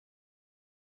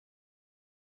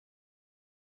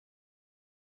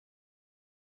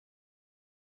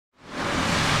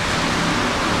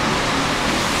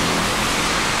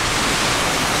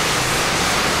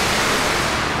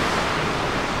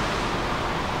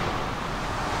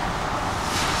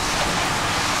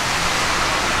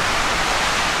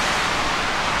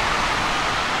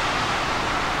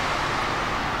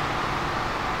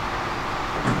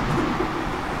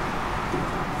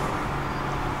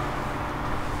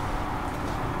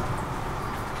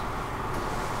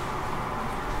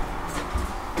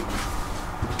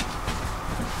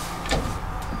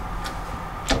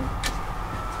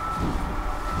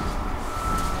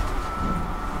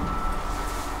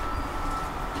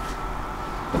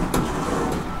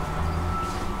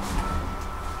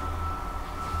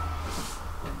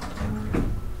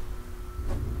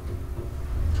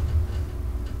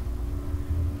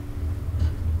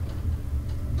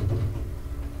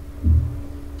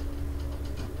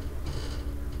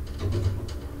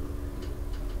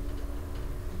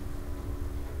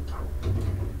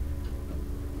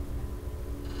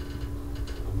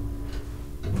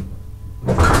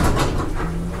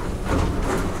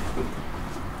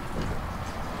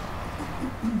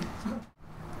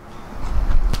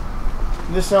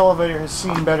This elevator has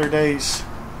seen better days.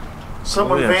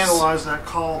 Someone yes. vandalized that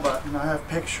call button. I have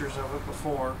pictures of it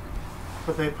before,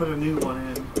 but they put a new one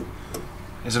in.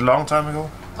 Is it a long time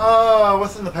ago?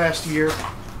 Within the past year.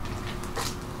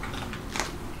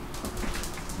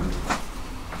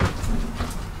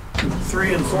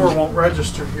 Three and four won't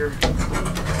register here.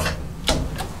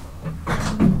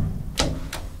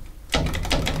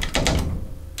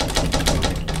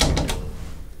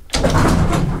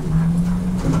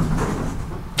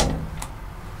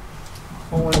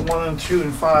 Only 1 and 2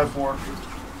 and 5 work.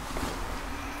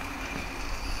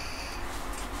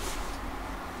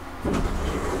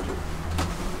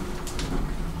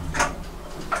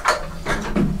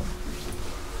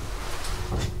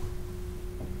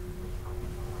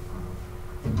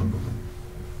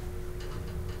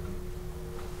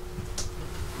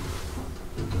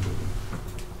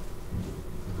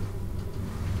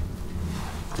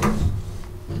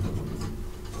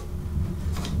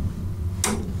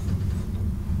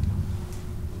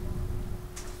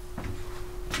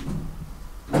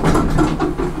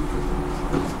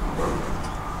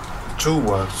 Two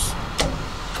words.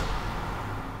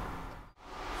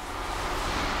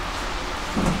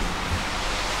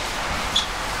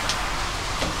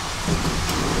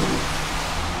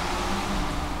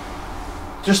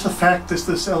 Just the fact that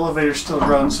this elevator still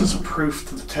runs is proof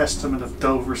to the testament of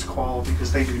Dover's quality,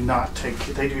 because they do not take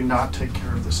care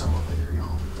of this elevator,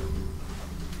 y'all.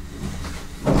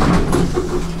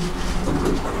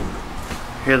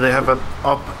 Here they have an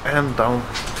up and down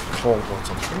call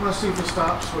button. I'm gonna see if the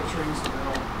stop switch rings the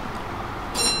bell.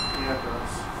 Yeah, it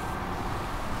does.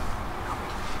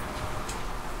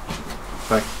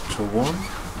 Back to 1.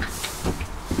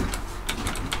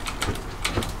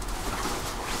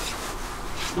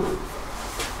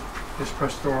 Just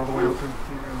press the door all the way open.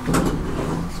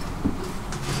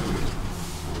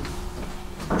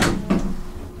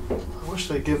 I wish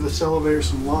they'd give this elevator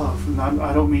some love, and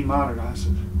I don't mean modernize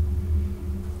it.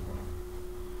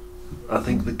 I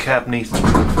think the cab needs to be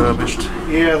refurbished.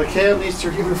 Yeah, the cab needs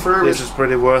to be refurbished. This is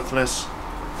pretty worthless.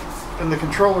 And the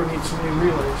controller needs some new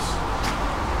relays.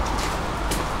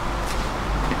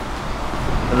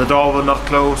 And the door will not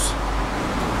close.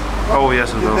 Oh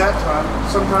yes, it will. That time.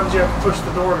 Sometimes you have to push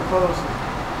the door to close it.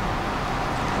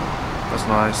 That's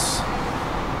nice.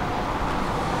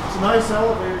 It's a nice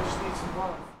elevator.